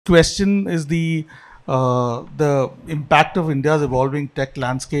question is the impact of India's evolving tech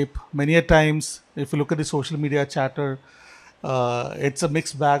landscape. Many a times, if you look at the social media chatter, it's a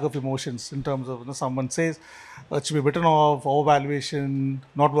mixed bag of emotions in terms of someone says it should be written off, overvaluation,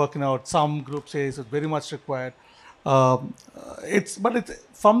 not working out. Some group says it's very much required. It's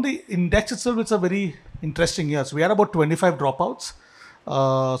from the index itself. It's a very interesting year. So we had about 25 dropouts.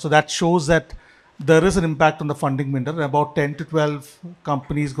 So that shows that there is an impact on the funding window. About 10 to 12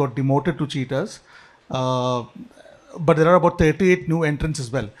 companies got demoted to cheaters, uh, but there are about 38 new entrants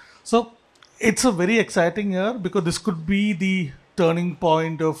as well. So it's a very exciting year because this could be the turning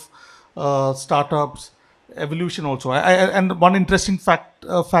point of startups evolution also. And one interesting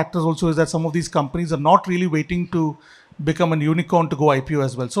factor also is that some of these companies are not really waiting to become a unicorn to go IPO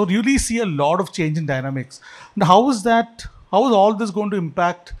as well. So really see a lot of change in dynamics. And how is that? How is all this going to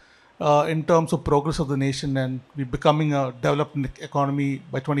impact in terms of progress of the nation and we becoming a developed economy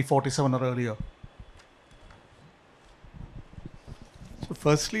by 2047 or earlier? So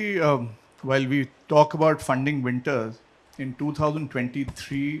firstly, while we talk about funding winters, in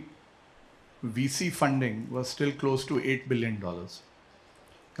 2023, VC funding was still close to $8 billion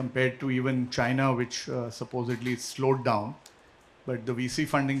compared to even China, which supposedly slowed down. But the VC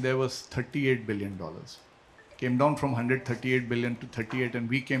funding there was $38 billion. Came down from 138 billion to 38, and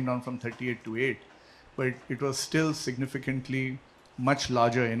we came down from 38 to 8. But it was still significantly much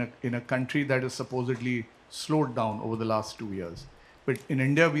larger in a country that is supposedly slowed down over the last 2 years. But in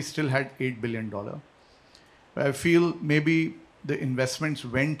India, we still had $8 billion. I feel maybe the investments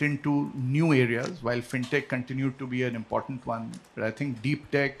went into new areas while fintech continued to be an important one. But I think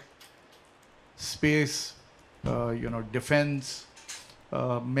deep tech, space, defense,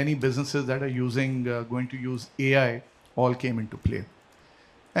 many businesses that are going to use AI all came into play.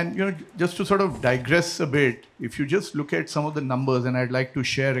 And just to sort of digress a bit, if you just look at some of the numbers, and I'd like to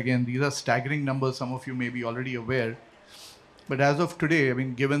share again, these are staggering numbers. Some of you may be already aware. But as of today, I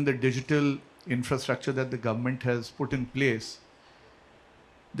mean, given the digital infrastructure that the government has put in place,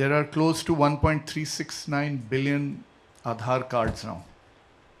 there are close to 1.369 billion Aadhaar cards now.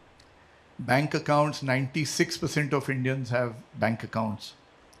 Bank accounts, 96% of Indians have bank accounts.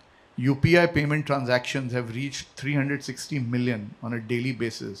 UPI payment transactions have reached 360 million on a daily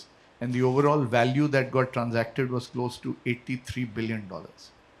basis, and the overall value that got transacted was close to $83 billion.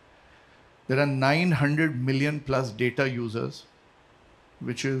 There are 900 million plus data users,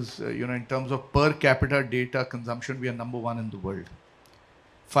 which is, in terms of per capita data consumption, we are number one in the world.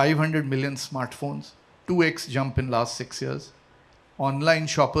 500 million smartphones, 2x jump in last 6 years. Online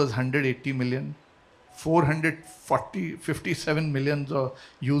shoppers, 180 million. 457 million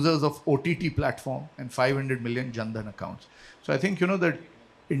users of OTT platform, and 500 million Jan Dhan accounts. So I think, that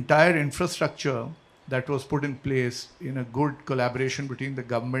entire infrastructure that was put in place in a good collaboration between the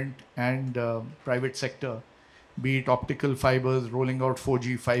government and private sector, be it optical fibers, rolling out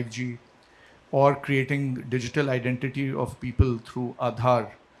 4G, 5G, or creating digital identity of people through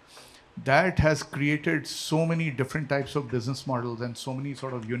Aadhaar, that has created so many different types of business models and so many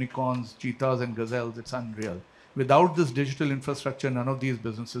sort of unicorns, cheetahs and gazelles, it's unreal. Without this digital infrastructure, none of these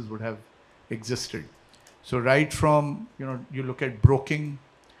businesses would have existed. So right from, you look at broking,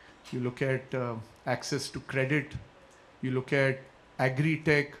 you look at access to credit, you look at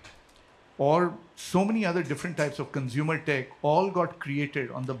agri-tech, or so many other different types of consumer tech, all got created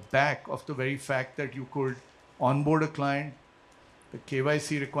on the back of the very fact that you could onboard a client, the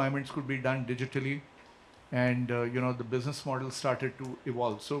KYC requirements could be done digitally, and the business model started to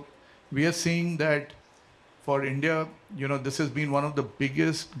evolve. So we are seeing that for India, this has been one of the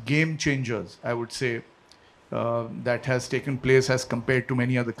biggest game changers, I would say, that has taken place as compared to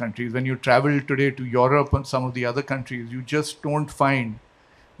many other countries. When you travel today to Europe and some of the other countries, you just don't find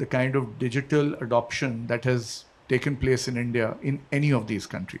the kind of digital adoption that has taken place in India in any of these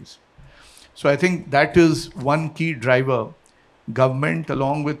countries. So I think that is one key driver. Government,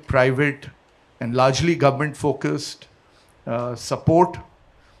 along with private and largely government-focused support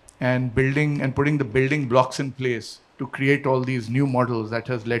and building and putting the building blocks in place to create all these new models that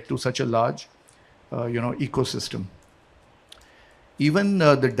has led to such a large, ecosystem. Even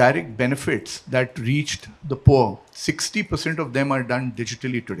the direct benefits that reached the poor, 60% of them are done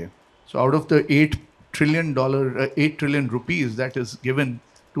digitally today. So out of the $8 trillion rupees that is given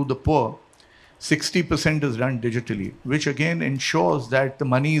to the poor, 60% is done digitally, which again ensures that the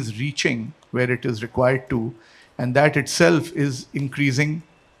money is reaching where it is required to, and that itself is increasing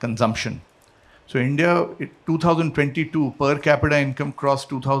consumption. So India, 2022, per capita income crossed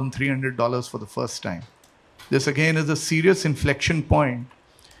 $2,300 for the first time. This again is a serious inflection point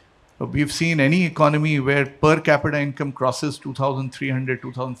We've seen any economy where per capita income crosses $2,300,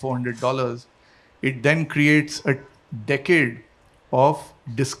 $2,400, it then creates a decade of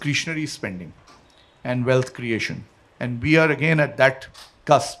discretionary spending and wealth creation. And we are again at that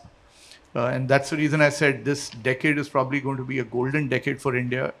cusp. And that's the reason I said this decade is probably going to be a golden decade for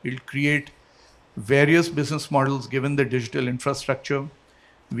India. It'll create various business models given the digital infrastructure.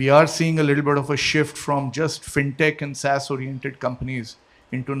 We are seeing a little bit of a shift from just fintech and SaaS oriented companies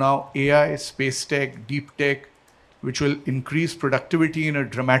into now AI, space tech, deep tech, which will increase productivity in a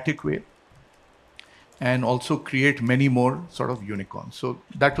dramatic way and also create many more sort of unicorns. So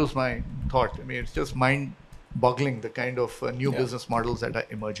that was my thought. I mean, it's just mind boggling the kind of new business models that are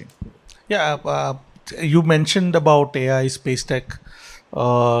emerging. Yeah, you mentioned about AI, space tech,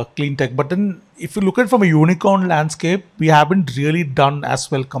 clean tech, but then if you look at it from a unicorn landscape, we haven't really done as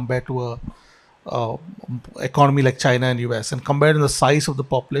well compared to a economy like China and US. And compared to the size of the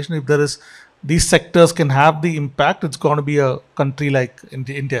population, if there is these sectors can have the impact, it's going to be a country like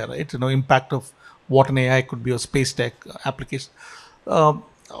India, right? Impact of what an AI could be, or space tech application.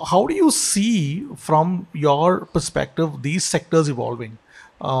 How do you see, from your perspective, these sectors evolving?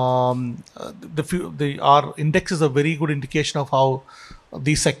 Our index is a very good indication of how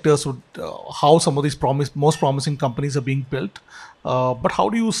these sectors would, how some of these most promising companies are being built. But how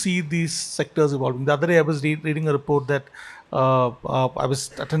do you see these sectors evolving? The other day, I was reading a report that I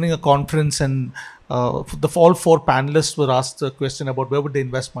was attending a conference, and all four panelists were asked a question about where would they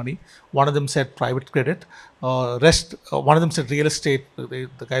invest money. One of them said private credit. One of them said real estate. The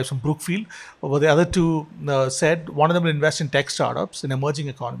guys from Brookfield. But the other two said one of them would invest in tech startups in emerging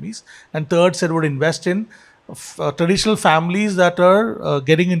economies, and third said would invest in traditional families that are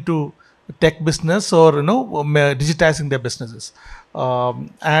getting into tech business, or digitizing their businesses,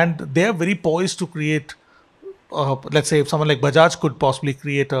 and they are very poised to create. Let's say if someone like Bajaj could possibly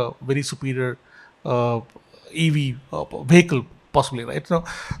create a very superior EV vehicle, possibly, right? So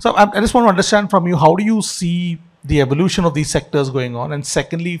I just want to understand from you, how do you see the evolution of these sectors going on? And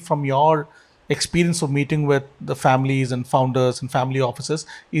secondly, from your experience of meeting with the families and founders and family offices,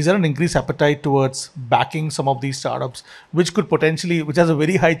 is there an increased appetite towards backing some of these startups, which has a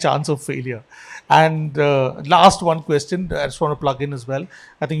very high chance of failure? And last one question, I just want to plug in as well.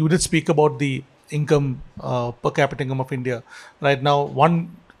 I think you did speak about the income, per capita income of India. Right now,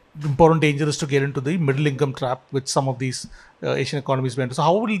 one important danger is to get into the middle income trap, which some of these Asian economies went to. So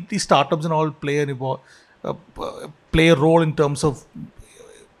how will these startups and all play a role in terms of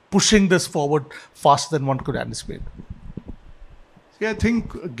pushing this forward faster than one could anticipate? Yeah, I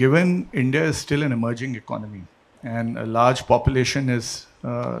think given India is still an emerging economy and a large population is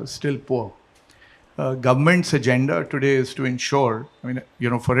still poor, government's agenda today is to ensure,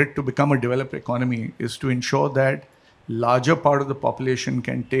 for it to become a developed economy, is to ensure that larger part of the population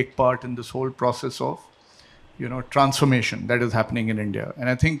can take part in this whole process of, transformation that is happening in India. And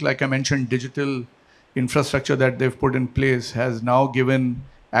I think, like I mentioned, digital infrastructure that they've put in place has now given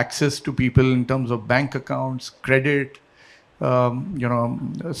access to people in terms of bank accounts, credit,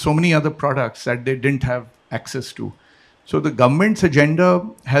 so many other products that they didn't have access to. So the government's agenda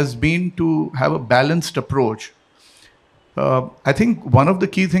has been to have a balanced approach. I think one of the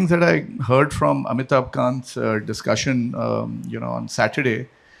key things that I heard from Amitabh Kant's discussion, on Saturday,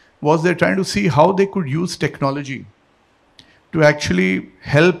 was they're trying to see how they could use technology to actually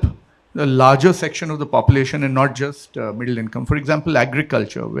help the larger section of the population and not just middle income. For example,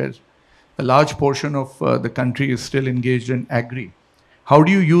 agriculture, where a large portion of the country is still engaged in agri. How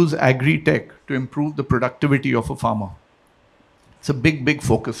do you use agri-tech to improve the productivity of a farmer? It's a big, big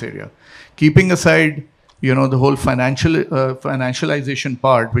focus area. Keeping aside, the whole financialization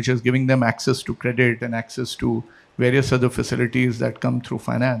part, which is giving them access to credit and access to various other facilities that come through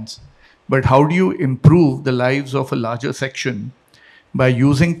finance. But how do you improve the lives of a larger section by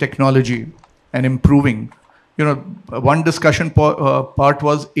using technology and improving? One discussion part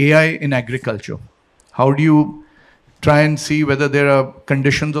was AI in agriculture. How do you try and see whether there are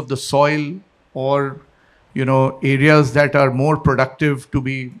conditions of the soil or areas that are more productive to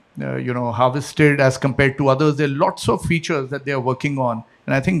be harvested as compared to others? There are lots of features that they are working on,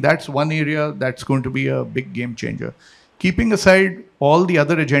 and I think that's one area that's going to be a big game changer. Keeping aside all the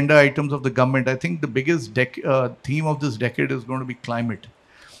other agenda items of the government, I think the biggest theme of this decade is going to be climate,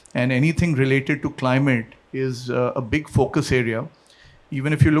 and anything related to climate is a big focus area.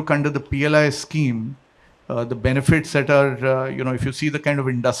 Even if you look under the PLI scheme, the benefits that are, if you see the kind of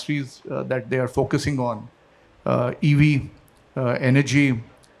industries that they are focusing on, EV, energy,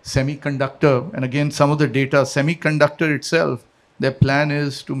 semiconductor, and again, some of the data, semiconductor itself, their plan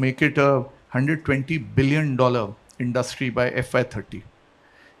is to make it a $120 billion industry by FY30.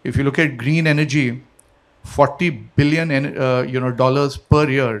 If you look at green energy, 40 billion dollars per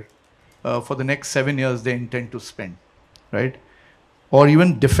year for the next 7 years they intend to spend, right? Or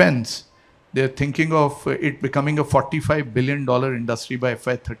even defense, they're thinking of it becoming a $45 billion industry by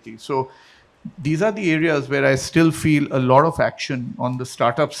FY30. So these are the areas where I still feel a lot of action on the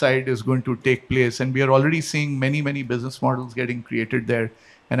startup side is going to take place. And we are already seeing many, many business models getting created there.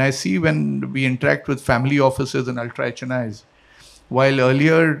 And I see when we interact with family offices and ultra HNIs, while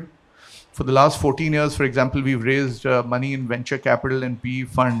earlier, for the last 14 years, for example, we've raised money in venture capital and PE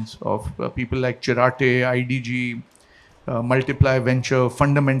funds of people like Chirate, IDG, Multiply Venture,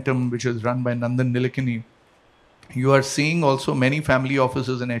 Fundamentum, which is run by Nandan Nilekani. You are seeing also many family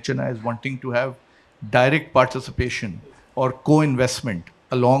offices and HNIs wanting to have direct participation or co-investment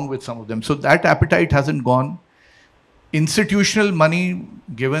along with some of them. So that appetite hasn't gone. Institutional money,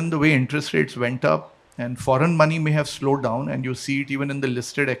 given the way interest rates went up, and foreign money may have slowed down, and you see it even in the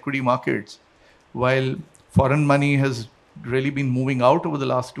listed equity markets. While foreign money has really been moving out over the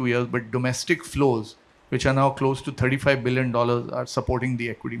last 2 years, but domestic flows, which are now close to $35 billion, are supporting the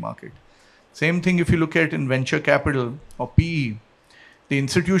equity market. Same thing if you look at in venture capital or PE, the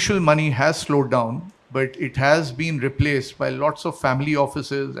institutional money has slowed down, but it has been replaced by lots of family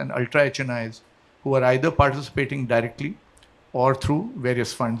offices and ultra HNIs who are either participating directly or through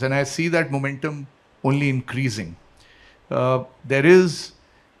various funds. And I see that momentum only increasing. There is,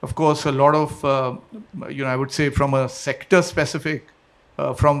 of course, a lot of, I would say from a sector specific,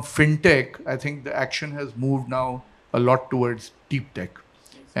 from fintech, I think the action has moved now a lot towards deep tech.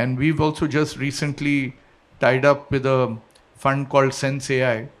 And we've also just recently tied up with a fund called Sense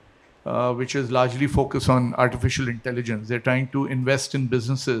AI, which is largely focused on artificial intelligence. They're trying to invest in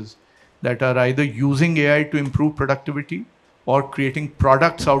businesses that are either using AI to improve productivity or creating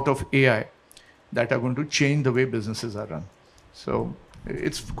products out of AI that are going to change the way businesses are run. So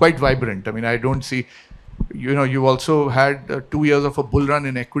it's quite vibrant. I mean, I don't see, you also had 2 years of a bull run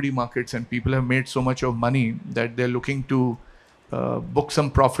in equity markets, and people have made so much of money that they're looking to book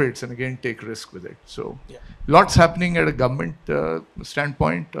some profits and again take risk with it. So lots happening at a government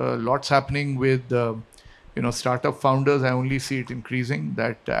standpoint, lots happening with startup founders. I only see it increasing.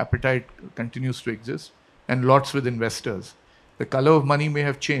 That appetite continues to exist, and lots with investors. The color of money may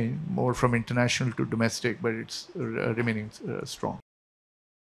have changed more from international to domestic, but it's remaining strong.